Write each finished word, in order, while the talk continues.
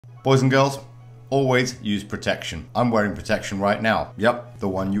Boys and girls, always use protection. I'm wearing protection right now. Yep, the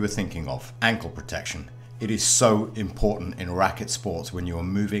one you were thinking of. Ankle protection. It is so important in racket sports when you are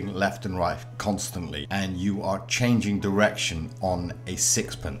moving left and right constantly and you are changing direction on a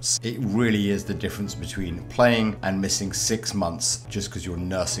sixpence. It really is the difference between playing and missing 6 months just because you're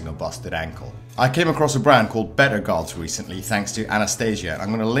nursing a busted ankle. I came across a brand called BetterGuard recently thanks to Anastasia. I'm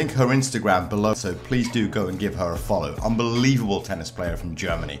going to link her Instagram below, so please do go and give her a follow. Unbelievable tennis player from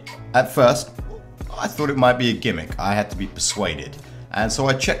Germany. At first, I thought it might be a gimmick. I had to be persuaded. And so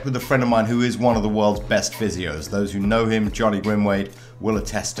I checked with a friend of mine who is one of the world's best physios. Those who know him, Johnny Grimwade, will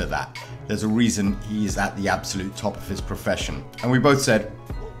attest to that. There's a reason he is at the absolute top of his profession. And we both said,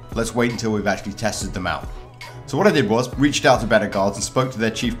 let's wait until we've actually tested them out. So what I did was reached out to BetterGuard and spoke to their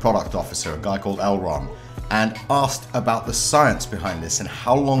chief product officer, a guy called Elron, and asked about the science behind this and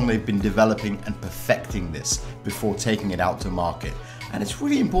how long they've been developing and perfecting this before taking it out to market. And it's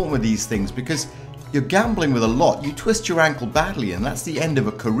really important with these things because you're gambling with a lot. You twist your ankle badly and that's the end of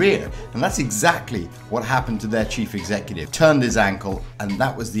a career. And that's exactly what happened to their chief executive. Turned his ankle and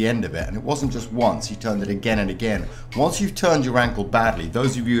that was the end of it. And it wasn't just once, he turned it again and again. Once you've turned your ankle badly,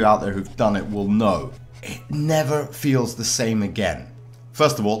 those of you out there who've done it will know, it never feels the same again.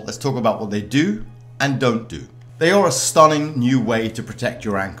 First of all, let's talk about what they do and don't do. They are a stunning new way to protect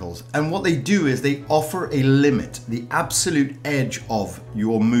your ankles, and what they do is they offer a limit, the absolute edge of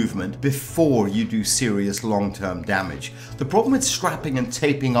your movement before you do serious long-term damage. The problem with strapping and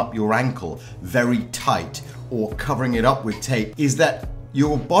taping up your ankle very tight or covering it up with tape is that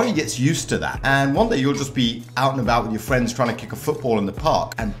your body gets used to that, and one day you'll just be out and about with your friends trying to kick a football in the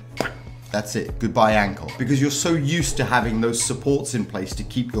park and that's it, goodbye ankle. Because you're so used to having those supports in place to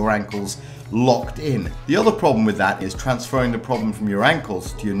keep your ankles locked in. The other problem with that is transferring the problem from your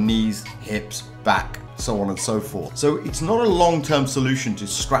ankles to your knees, hips, back, so on and so forth. So it's not a long-term solution to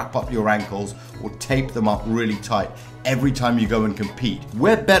strap up your ankles or tape them up really tight every time you go and compete.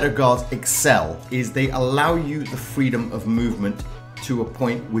 Where BetterGuards excel is they allow you the freedom of movement to a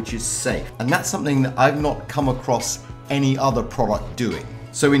point which is safe. And that's something that I've not come across any other product doing.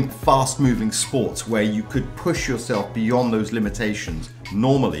 So in fast-moving sports where you could push yourself beyond those limitations,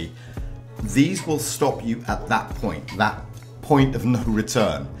 normally, these will stop you at that point of no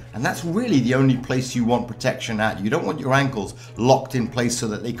return. And that's really the only place you want protection at. You don't want your ankles locked in place so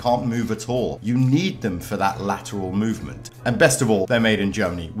that they can't move at all. You need them for that lateral movement. And best of all, they're made in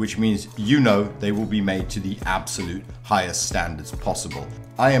Germany, which means you know they will be made to the absolute highest standards possible.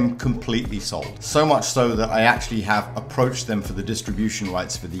 I am completely sold. So much so that I actually have approached them for the distribution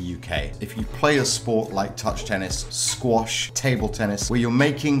rights for the UK. If you play a sport like touch tennis, squash, table tennis, where you're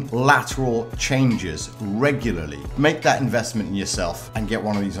making lateral changes regularly, make that investment in yourself and get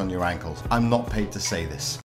one of these on your ankles. I'm not paid to say this.